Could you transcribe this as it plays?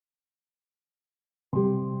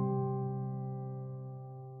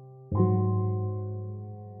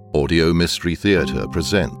Audio Mystery Theatre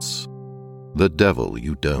presents The Devil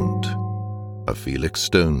You Don't, a Felix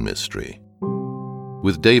Stone mystery.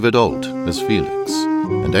 With David Alt as Felix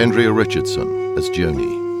and Andrea Richardson as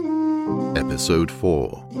Joni. Episode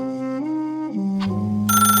 4.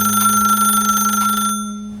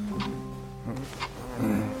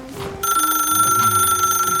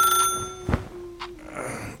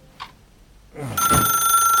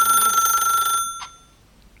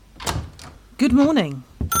 Good morning.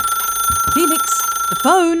 Felix, the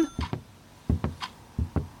phone.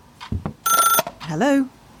 Hello?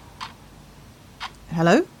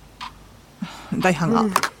 Hello? They hung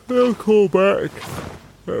up. They'll call back.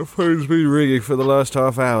 That phone's been ringing for the last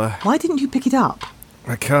half hour. Why didn't you pick it up?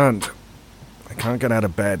 I can't get out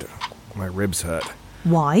of bed. My ribs hurt.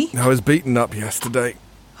 Why? I was beaten up yesterday.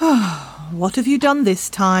 What have you done this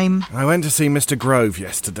time? I went to see Mr. Grove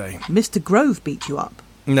yesterday. Mr. Grove beat you up.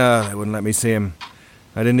 No, they wouldn't let me see him.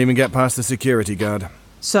 I didn't even get past the security guard.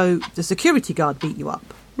 So, the security guard beat you up?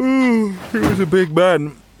 He was a big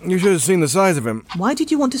man. You should have seen the size of him. Why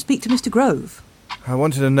did you want to speak to Mr. Grove? I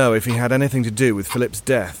wanted to know if he had anything to do with Philip's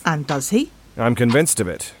death. And does he? I'm convinced of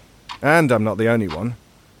it. And I'm not the only one.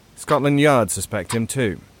 Scotland Yard suspect him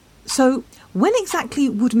too. So, when exactly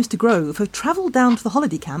would Mr. Grove have travelled down to the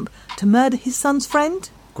holiday camp to murder his son's friend?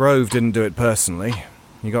 Grove didn't do it personally.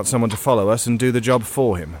 He got someone to follow us and do the job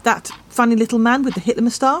for him. That funny little man with the Hitler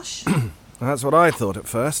moustache? That's what I thought at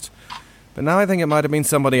first. But now I think it might have been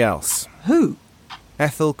somebody else. Who?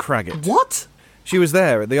 Ethel Craggett. What? She was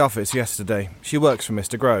there at the office yesterday. She works for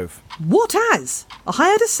Mr. Grove. What as? A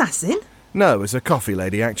hired assassin? No, as a coffee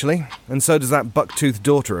lady, actually. And so does that buck-toothed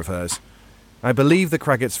daughter of hers. I believe the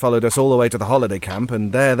Craggetts followed us all the way to the holiday camp,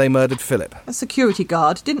 and there they murdered Philip. A security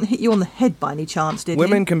guard didn't hit you on the head by any chance, did he?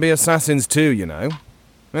 Women can be assassins too, you know.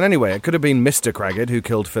 And anyway, it could have been Mr. Craggett who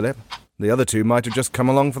killed Philip. The other two might have just come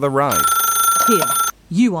along for the ride. Here,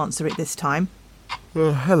 you answer it this time.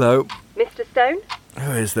 Hello. Mr. Stone?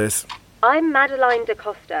 Who is this? I'm Madeline da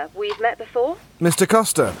Costa. We've met before? Mr.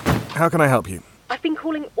 Costa, how can I help you? I've been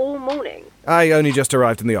calling all morning. I only just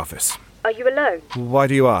arrived in the office. Are you alone? Why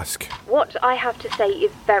do you ask? What I have to say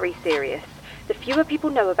is very serious. The fewer people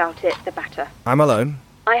know about it, the better. I'm alone.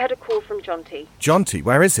 I had a call from Jonty. Jonty,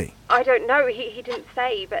 where is he? I don't know, he didn't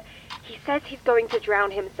say, but he says he's going to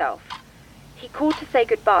drown himself. He called to say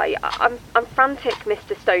goodbye. I'm frantic,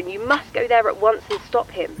 Mr. Stone. You must go there at once and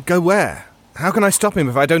stop him. Go where? How can I stop him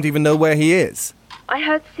if I don't even know where he is? I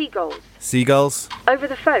heard seagulls. Seagulls? Over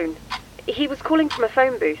the phone. He was calling from a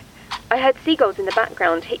phone booth. I heard seagulls in the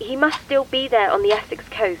background. He must still be there on the Essex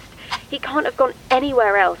coast. He can't have gone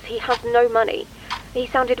anywhere else. He has no money. He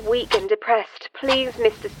sounded weak and depressed. Please,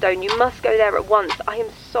 Mr. Stone, you must go there at once. I am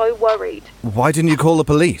so worried. Why didn't you call the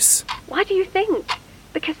police? Why do you think?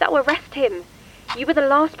 Because they'll arrest him. You were the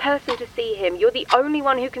last person to see him. You're the only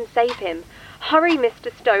one who can save him. Hurry,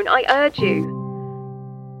 Mr. Stone, I urge you.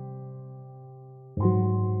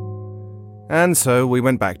 And so we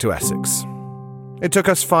went back to Essex. It took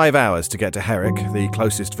us 5 hours to get to Herrick, the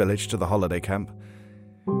closest village to the holiday camp.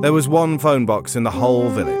 There was one phone box in the whole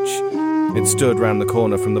village. It stood round the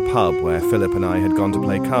corner from the pub where Philip and I had gone to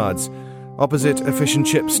play cards, opposite a fish and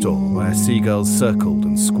chip stall where seagulls circled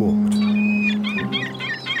and squawked.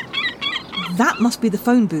 That must be the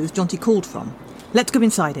phone booth Jonty called from. Let's go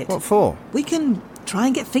inside it. What for? We can try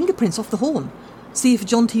and get fingerprints off the horn. See if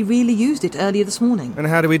Jonty really used it earlier this morning. And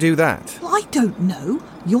how do we do that? Well, I don't know.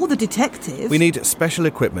 You're the detective. We need special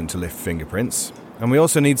equipment to lift fingerprints. And we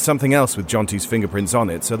also need something else with Jonty's fingerprints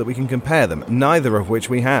on it so that we can compare them, neither of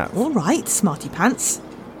which we have. All right, smarty pants.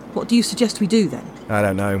 What do you suggest we do then? I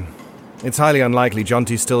don't know. It's highly unlikely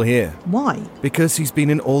Jonty's still here. Why? Because he's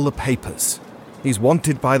been in all the papers. He's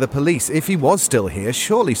wanted by the police. If he was still here,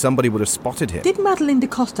 surely somebody would have spotted him. Did Madeline da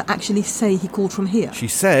Costa actually say he called from here? She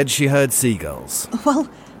said she heard seagulls. Well,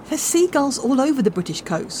 there's seagulls all over the British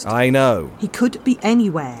coast. I know. He could be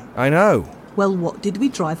anywhere. I know. Well, what did we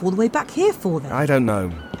drive all the way back here for then? I don't know.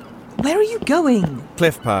 Where are you going?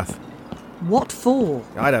 Cliff path. What for?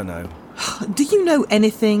 I don't know. Do you know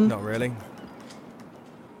anything? Not really.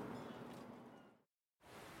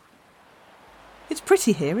 It's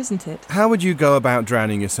pretty here, isn't it? How would you go about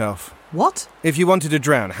drowning yourself? What? If you wanted to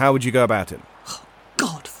drown, how would you go about it?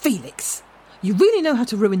 God, Felix. You really know how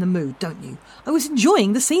to ruin the mood, don't you? I was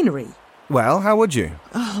enjoying the scenery. Well, how would you?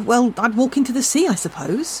 Well, I'd walk into the sea, I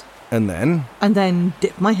suppose. And then? And then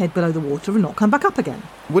dip my head below the water and not come back up again.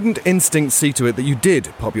 Wouldn't instinct see to it that you did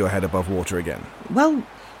pop your head above water again? Well,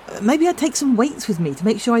 maybe I'd take some weights with me to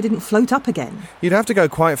make sure I didn't float up again. You'd have to go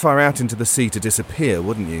quite far out into the sea to disappear,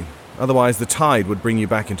 wouldn't you? Otherwise the tide would bring you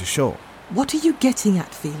back into shore. What are you getting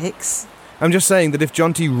at, Felix? I'm just saying that if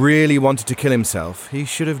Jonty really wanted to kill himself, he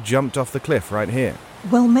should have jumped off the cliff right here.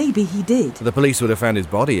 Well, maybe he did. The police would have found his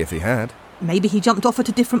body if he had. Maybe he jumped off at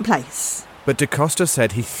a different place. But DaCosta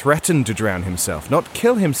said he threatened to drown himself. Not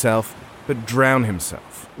kill himself, but drown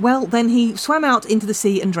himself. Well, then he swam out into the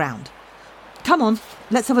sea and drowned. Come on,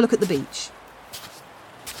 let's have a look at the beach.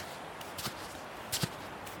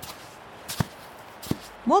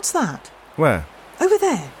 What's that? Where? Over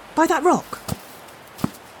there, by that rock.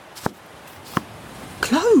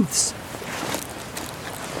 Clothes!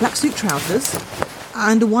 Black suit trousers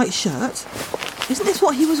and a white shirt. Isn't this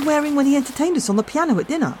what he was wearing when he entertained us on the piano at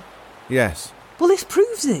dinner? Yes. Well, this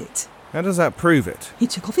proves it. How does that prove it? He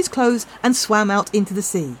took off his clothes and swam out into the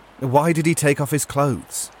sea. Why did he take off his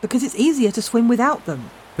clothes? Because it's easier to swim without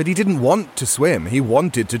them. But he didn't want to swim, he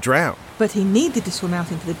wanted to drown. But he needed to swim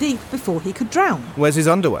out into the deep before he could drown. Where's his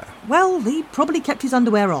underwear? Well, he probably kept his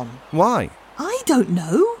underwear on. Why? I don't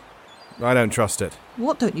know. I don't trust it.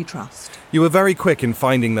 What don't you trust? You were very quick in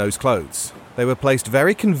finding those clothes. They were placed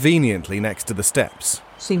very conveniently next to the steps.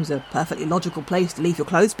 Seems a perfectly logical place to leave your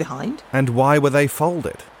clothes behind. And why were they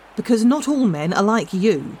folded? Because not all men are like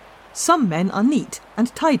you. Some men are neat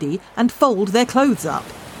and tidy and fold their clothes up.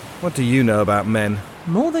 What do you know about men?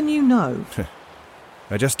 More than you know.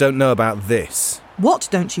 I just don't know about this. What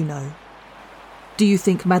don't you know? Do you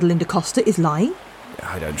think Madeleine DaCosta is lying?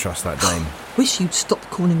 I don't trust that dame. Wish you'd stop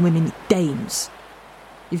calling women dames.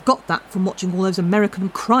 You've got that from watching all those American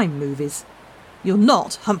crime movies. You're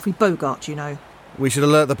not Humphrey Bogart, you know. We should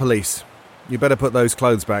alert the police. You better put those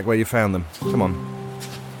clothes back where you found them. Come on.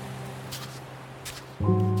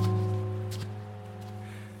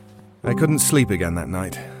 I couldn't sleep again that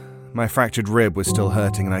night. My fractured rib was still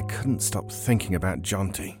hurting and I couldn't stop thinking about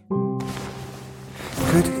Jonty.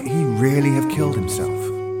 Could he really have killed himself?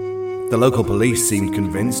 The local police seemed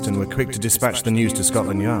convinced and were quick to dispatch the news to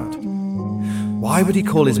Scotland Yard. Why would he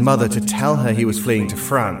call his mother to tell her he was fleeing to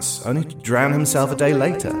France, only to drown himself a day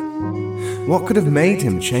later? What could have made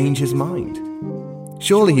him change his mind?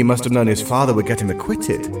 Surely he must have known his father would get him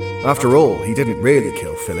acquitted. After all, he didn't really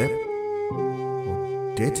kill Philip.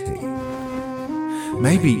 Or did he?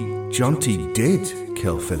 Maybe Jonty did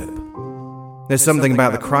kill Philip. There's something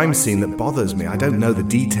about the crime scene that bothers me. I don't know the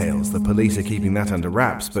details. The police are keeping that under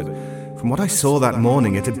wraps, but from what I saw that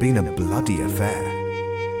morning, it had been a bloody affair.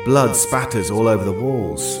 Blood spatters all over the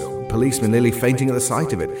walls, policemen nearly fainting at the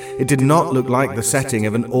sight of it. It did not look like the setting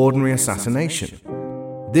of an ordinary assassination.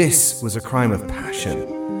 This was a crime of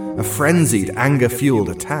passion, a frenzied, anger-fueled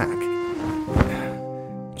attack.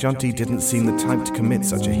 Jonty didn't seem the type to commit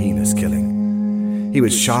such a heinous killing. He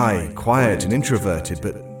was shy, quiet and introverted,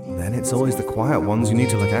 but then it's always the quiet ones you need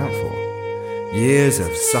to look out for. Years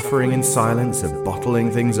of suffering in silence, of bottling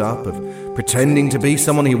things up, of pretending to be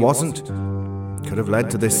someone he wasn't, could have led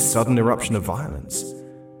to this sudden eruption of violence.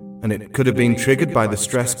 And it could have been triggered by the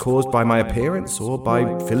stress caused by my appearance or by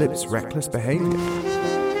Philip's reckless behaviour.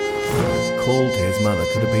 The call to his mother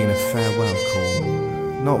could have been a farewell call.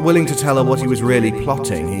 Not willing to tell her what he was really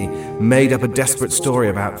plotting, he made up a desperate story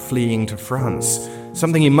about fleeing to France,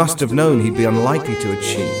 something he must have known he'd be unlikely to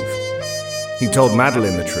achieve. He told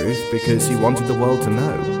Madeleine the truth because he wanted the world to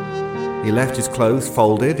know. He left his clothes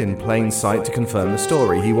folded in plain sight to confirm the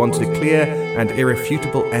story. He wanted a clear and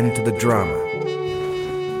irrefutable end to the drama.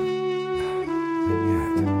 And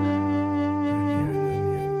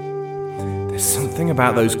yet, there's something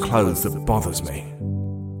about those clothes that bothers me.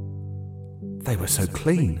 They were so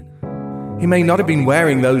clean. He may not have been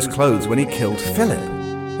wearing those clothes when he killed Philip.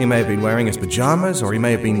 He may have been wearing his pajamas, or he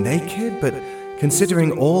may have been naked, but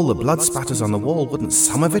considering all the blood spatters on the wall, wouldn't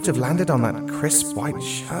some of it have landed on that crisp white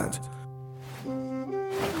shirt?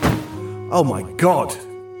 Oh my God!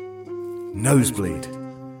 Nosebleed.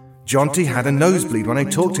 Jonty had a nosebleed when I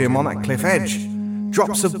talked to him on that cliff edge.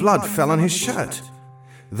 Drops of blood fell on his shirt.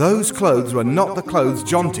 Those clothes were not the clothes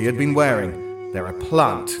Jonty had been wearing. They're a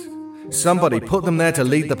plant. Somebody put them there to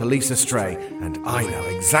lead the police astray, and I know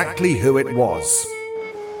exactly who it was.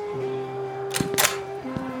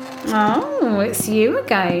 Oh, it's you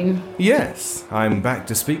again. Yes, I'm back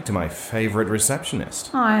to speak to my favourite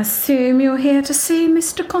receptionist. I assume you're here to see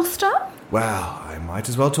Mr. Costa? Well, I might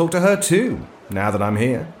as well talk to her too, now that I'm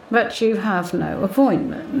here. But you have no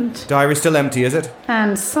appointment. Diary's still empty, is it?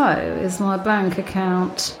 And so is my bank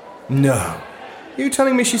account. No. You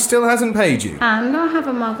telling me she still hasn't paid you? And I have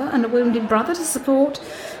a mother and a wounded brother to support.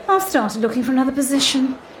 I've started looking for another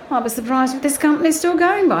position. I'll be surprised if this company's still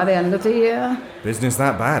going by the end of the year. Business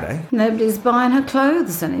that bad, eh? Nobody's buying her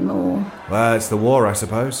clothes anymore. Well, it's the war, I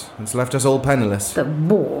suppose. It's left us all penniless. The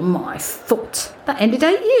war, my foot. That ended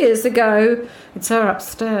 8 years ago. It's her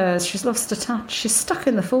upstairs. She's lost her touch. She's stuck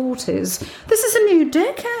in the 40s. This is a new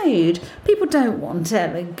decade. People don't want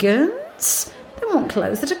elegance. They want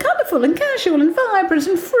clothes that are colourful and casual and vibrant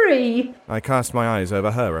and free. I cast my eyes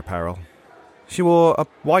over her apparel. She wore a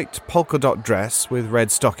white polka dot dress with red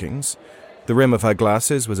stockings. The rim of her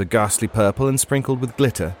glasses was a ghastly purple and sprinkled with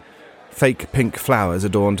glitter. Fake pink flowers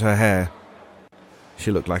adorned her hair. She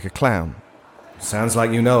looked like a clown. Sounds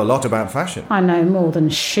like you know a lot about fashion. I know more than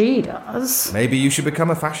she does. Maybe you should become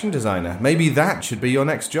a fashion designer. Maybe that should be your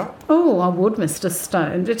next job. Oh, I would, Mr.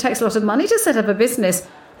 Stone. It takes a lot of money to set up a business,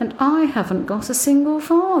 and I haven't got a single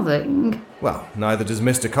farthing. Well, neither does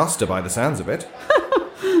Mr. Costa by the sounds of it.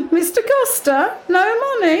 Mr. Costa?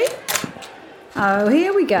 No money? Oh,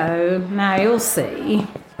 here we go. Now you'll see.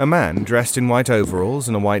 A man dressed in white overalls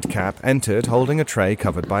and a white cap entered holding a tray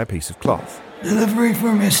covered by a piece of cloth. Delivery for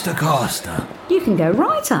Mr. Costa. You can go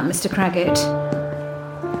right on, Mr. Craggett.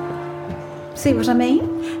 See what I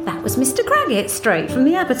mean? That was Mr. Craggett, straight from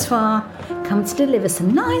the abattoir. Come to deliver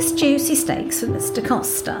some nice juicy steaks for Mr.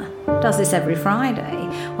 Costa. Does this every Friday,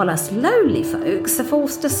 while us lowly folks are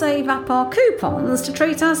forced to save up our coupons to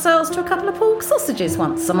treat ourselves to a couple of pork sausages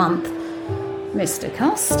once a month. Mr.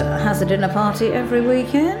 Costa has a dinner party every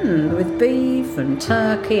weekend with beef and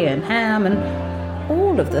turkey and ham and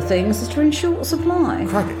all of the things that are in short supply.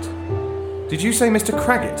 Craggett? Did you say Mr.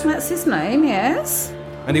 Craggett? That's his name, yes.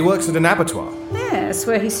 And he works at an abattoir? Yes,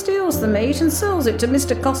 where he steals the meat and sells it to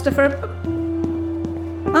Mr. Costa for a...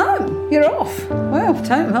 Oh, you're off. Well,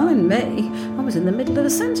 don't mind me. I was in the middle of a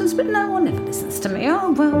sentence, but no one ever listens to me.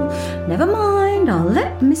 Oh, well, never mind. I'll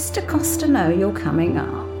let Mr. Costa know you're coming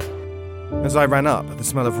up. As I ran up, the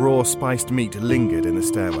smell of raw spiced meat lingered in the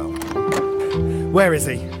stairwell. Where is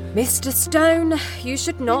he? Mr. Stone, you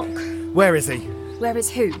should knock. Where is he? Where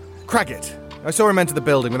is who? Craggett. I saw him enter the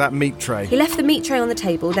building with that meat tray. He left the meat tray on the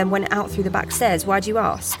table, then went out through the back stairs. Why'd you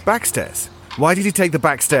ask? Backstairs? Why did he take the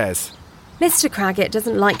back stairs? Mr. Craggett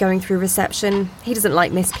doesn't like going through reception. He doesn't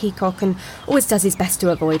like Miss Peacock and always does his best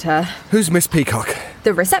to avoid her. Who's Miss Peacock?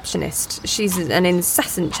 The receptionist. She's an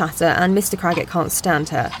incessant chatter and Mr. Craggett can't stand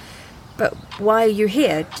her. But why are you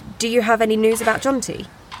here? Do you have any news about Jonty?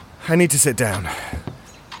 I need to sit down.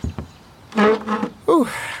 Ooh.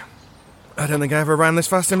 I don't think I ever ran this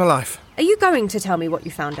fast in my life. Are you going to tell me what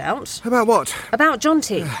you found out? About what? About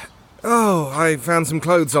Jonty. Oh, I found some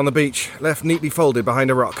clothes on the beach, left neatly folded behind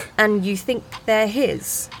a rock. And you think they're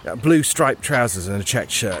his? Blue striped trousers and a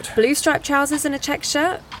checked shirt. Blue striped trousers and a checked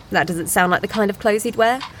shirt? That doesn't sound like the kind of clothes he'd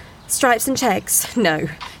wear. Stripes and checks? No,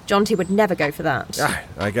 Jonty would never go for that.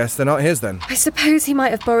 I guess they're not his then. I suppose he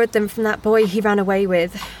might have borrowed them from that boy he ran away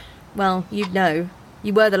with. Well, you'd know.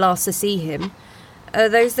 You were the last to see him. Are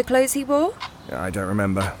those the clothes he wore? I don't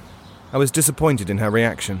remember. I was disappointed in her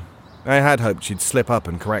reaction. I had hoped she'd slip up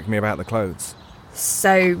and correct me about the clothes.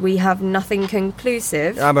 So we have nothing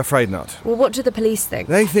conclusive? I'm afraid not. Well, what do the police think?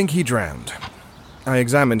 They think he drowned. I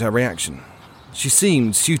examined her reaction. She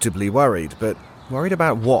seemed suitably worried, but worried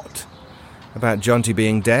about what? About Jonty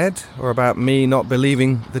being dead, or about me not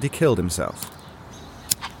believing that he killed himself?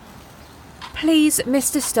 Please,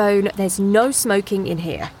 Mr. Stone, there's no smoking in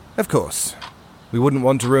here. Of course. We wouldn't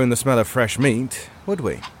want to ruin the smell of fresh meat, would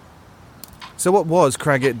we? So what was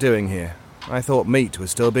Craggett doing here? I thought meat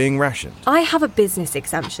was still being rationed. I have a business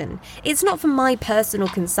exemption. It's not for my personal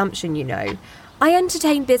consumption, you know. I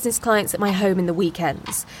entertain business clients at my home in the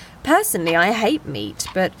weekends. Personally, I hate meat,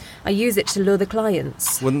 but I use it to lure the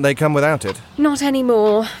clients. Wouldn't they come without it? Not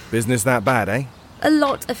anymore. Business that bad, eh? A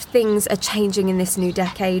lot of things are changing in this new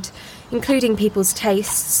decade, including people's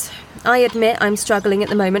tastes. I admit I'm struggling at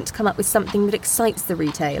the moment to come up with something that excites the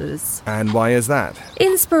retailers. And why is that?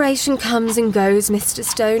 Inspiration comes and goes, Mr.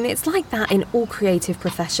 Stone. It's like that in all creative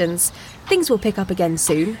professions. Things will pick up again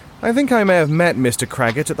soon. I think I may have met Mr.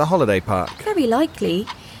 Craggett at the holiday park. Very likely.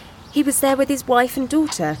 He was there with his wife and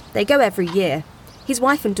daughter. They go every year. His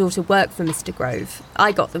wife and daughter work for Mr. Grove.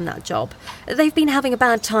 I got them that job. They've been having a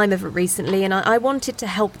bad time of it recently, and I wanted to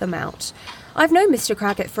help them out. I've known Mr.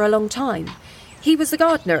 Craggett for a long time. He was the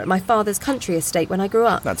gardener at my father's country estate when I grew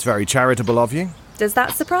up. That's very charitable of you. Does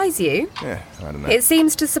that surprise you? Yeah, I don't know. It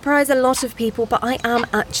seems to surprise a lot of people, but I am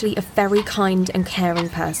actually a very kind and caring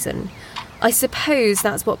person. I suppose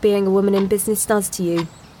that's what being a woman in business does to you.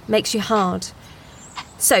 Makes you hard.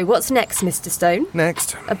 So, what's next, Mr. Stone?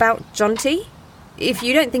 Next. About Jonty? If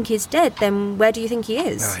you don't think he's dead, then where do you think he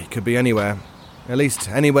is? He could be anywhere. At least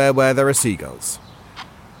anywhere where there are seagulls.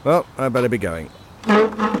 Well, I better be going.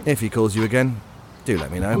 If he calls you again, do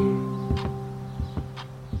let me know.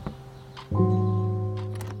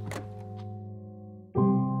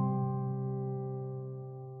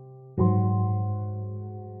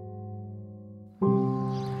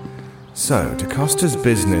 So, DaCosta's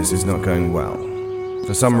business is not going well.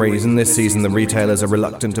 For some reason, this season the retailers are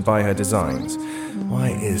reluctant to buy her designs. Why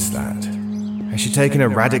is that? Has she taken a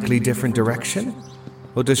radically different direction?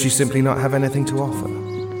 Or does she simply not have anything to offer?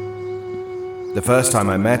 The first time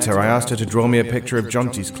I met her, I asked her to draw me a picture of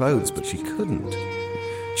Jonty's clothes, but she couldn't.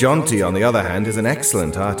 Jonty, on the other hand, is an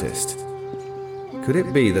excellent artist. Could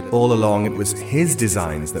it be that all along it was his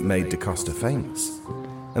designs that made DaCosta famous?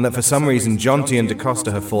 And that for some reason Jonty and DaCosta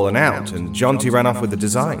have fallen out, and Jonty ran off with the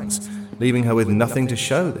designs, leaving her with nothing to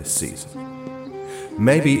show this season?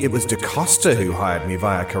 Maybe it was DaCosta who hired me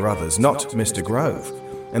via Carruthers, not Mr. Grove,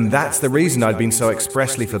 and that's the reason I'd been so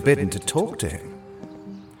expressly forbidden to talk to him.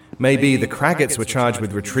 Maybe the Craggetts were charged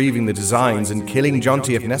with retrieving the designs and killing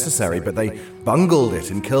Jonty if necessary, but they bungled it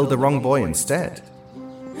and killed the wrong boy instead.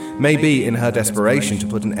 Maybe in her desperation to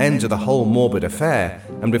put an end to the whole morbid affair,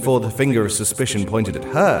 and before the finger of suspicion pointed at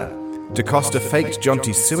her, DaCosta faked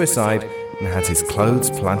Jonty's suicide and had his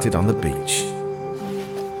clothes planted on the beach.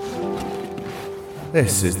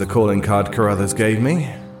 This is the calling card Carruthers gave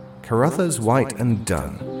me. Carruthers, White and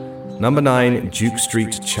Dunn. Number 9, Duke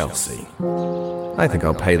Street, Chelsea. I think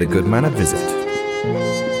I'll pay the good man a visit.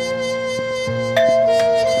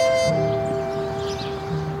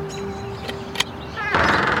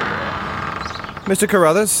 Mr.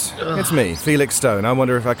 Carruthers, it's me, Felix Stone. I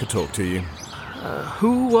wonder if I could talk to you.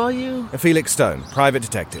 Who are you? Felix Stone, private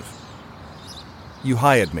detective. You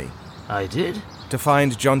hired me. I did? To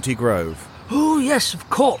find Jonty Grove. Oh, yes, of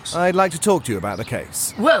course. I'd like to talk to you about the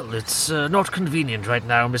case. Well, it's not convenient right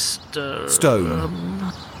now, Mr...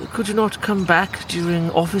 Stone. Could you not come back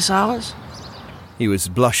during office hours? He was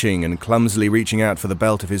blushing and clumsily reaching out for the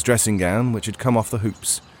belt of his dressing gown, which had come off the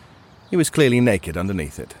hoops. He was clearly naked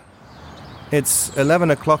underneath it. It's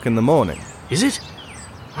 11 o'clock in the morning. Is it?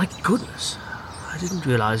 My goodness. I didn't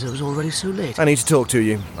realize it was already so late. I need to talk to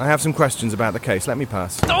you. I have some questions about the case. Let me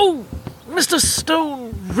pass. Oh! Mr.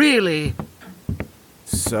 Stone, really?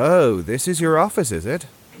 So, this is your office, is it?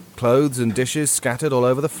 Clothes and dishes scattered all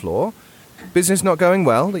over the floor? Business not going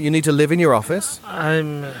well, that you need to live in your office?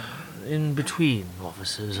 I'm in between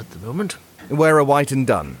offices at the moment. Where are White and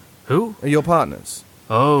Dunn? Who? Are your partners?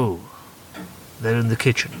 Oh, they're in the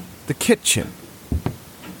kitchen. The kitchen?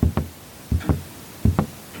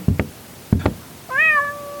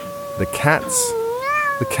 The cats?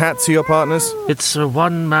 The cats are your partners? It's a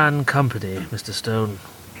one-man company, Mr. Stone.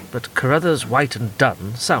 But Carruthers, White and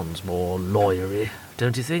Dunn sounds more lawyery,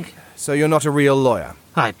 don't you think? So you're not a real lawyer?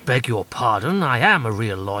 I beg your pardon, I am a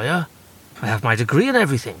real lawyer. I have my degree and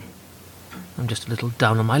everything. I'm just a little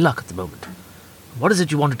down on my luck at the moment. What is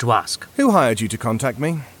it you wanted to ask? Who hired you to contact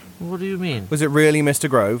me? What do you mean? Was it really Mr.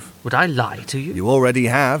 Grove? Would I lie to you? You already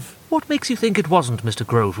have. What makes you think it wasn't Mr.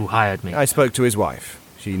 Grove who hired me? I spoke to his wife.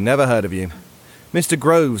 She never heard of you. Mr.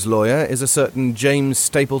 Grove's lawyer is a certain James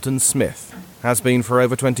Stapleton Smith. Has been for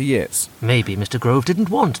over 20 years. Maybe Mr. Grove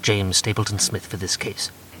didn't want James Stapleton Smith for this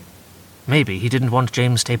case. Maybe he didn't want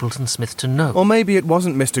James Stapleton Smith to know. Or maybe it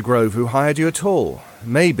wasn't Mr. Grove who hired you at all.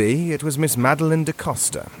 Maybe it was Miss Madeline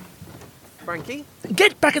DaCosta. Frankie?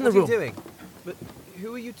 Get back in the room! What are you doing? But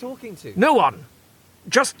who are you talking to? No one!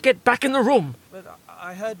 Just get back in the room! But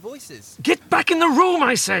I heard voices. Get back in the room,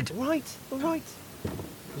 I said! All right. You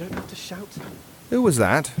don't have to shout. Who was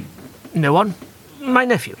that? No one. My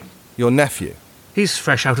nephew. Your nephew? He's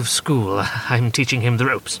fresh out of school. I'm teaching him the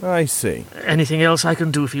ropes. I see. Anything else I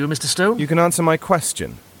can do for you, Mr. Stone? You can answer my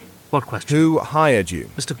question. What question? Who hired you?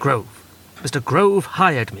 Mr. Grove. Mr. Grove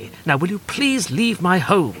hired me. Now, will you please leave my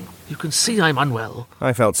home? You can see I'm unwell.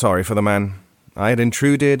 I felt sorry for the man. I had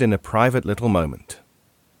intruded in a private little moment.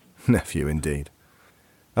 Nephew, indeed.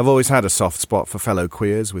 I've always had a soft spot for fellow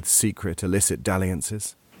queers with secret, illicit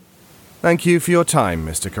dalliances. Thank you for your time,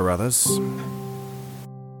 Mr. Carruthers.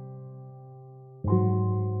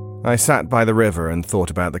 I sat by the river and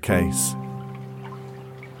thought about the case.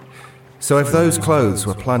 So if those clothes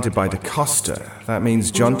were planted by DaCosta, that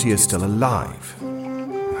means Jonty is still alive.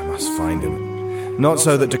 I must find him. Not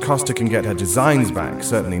so that DaCosta can get her designs back,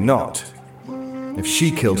 certainly not. If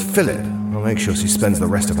she killed Philip, I'll make sure she spends the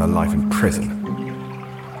rest of her life in prison.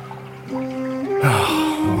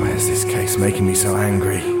 Oh, why is this case making me so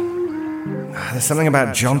angry? There's something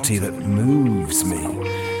about Jonty that moves me.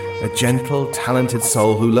 A gentle, talented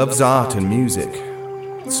soul who loves art and music.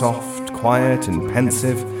 Soft, quiet and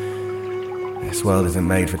pensive. This world isn't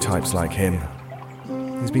made for types like him.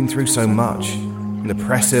 He's been through so much. An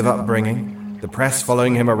oppressive upbringing, the press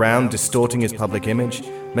following him around, distorting his public image,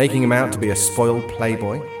 making him out to be a spoiled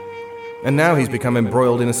playboy. And now he's become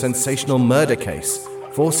embroiled in a sensational murder case,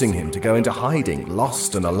 forcing him to go into hiding,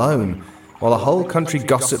 lost and alone, while the whole country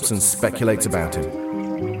gossips and speculates about him.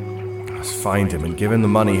 I must find him and give him the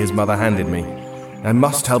money his mother handed me. I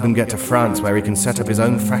must help him get to France, where he can set up his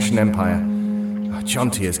own fashion empire.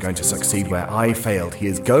 Jonty is going to succeed where I failed. He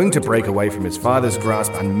is going to break away from his father's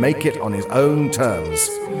grasp and make it on his own terms.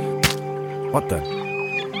 What the?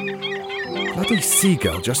 Bloody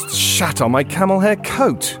seagull just shat on my camel hair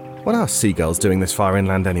coat. What are seagulls doing this far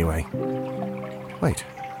inland anyway? Wait.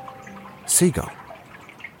 Seagull.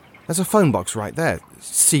 There's a phone box right there.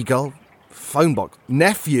 Seagull. Phone box.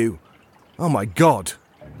 Nephew. Oh my God.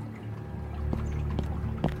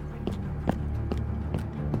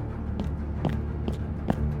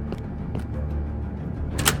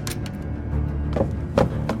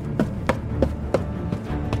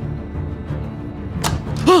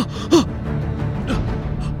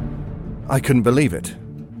 I couldn't believe it.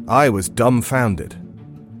 I was dumbfounded.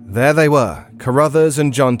 There they were, Carruthers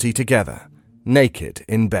and Jonty together, naked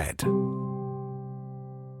in bed.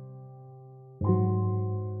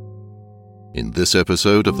 In this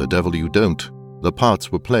episode of The Devil You Don't, the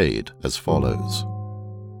parts were played as follows: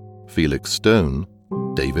 Felix Stone,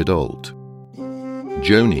 David Ault;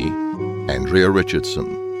 Joni, Andrea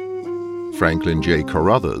Richardson; Franklin J.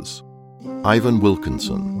 Carruthers, Ivan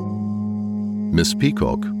Wilkinson; Miss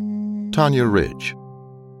Peacock, Tanya Ridge;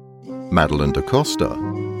 Madeline DaCosta,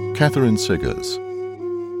 Catherine Siggers;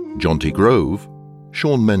 Jonty Grove,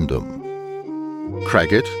 Sean Mendham;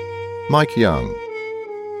 Craggett, Mike Young.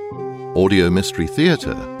 Audio Mystery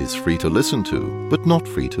Theatre is free to listen to, but not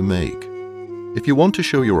free to make. If you want to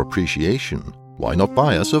show your appreciation, why not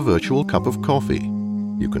buy us a virtual cup of coffee?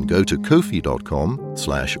 You can go to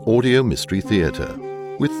ko-fi.com/Audio Mystery Theatre,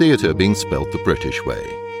 with theatre being spelt the British way,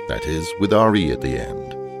 that is, with RE at the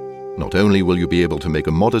end. Not only will you be able to make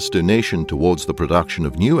a modest donation towards the production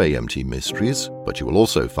of new AMT mysteries, but you will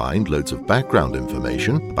also find loads of background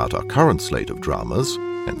information about our current slate of dramas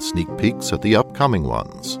and sneak peeks at the upcoming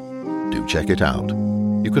ones. Do check it out.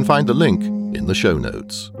 You can find the link in the show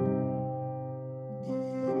notes.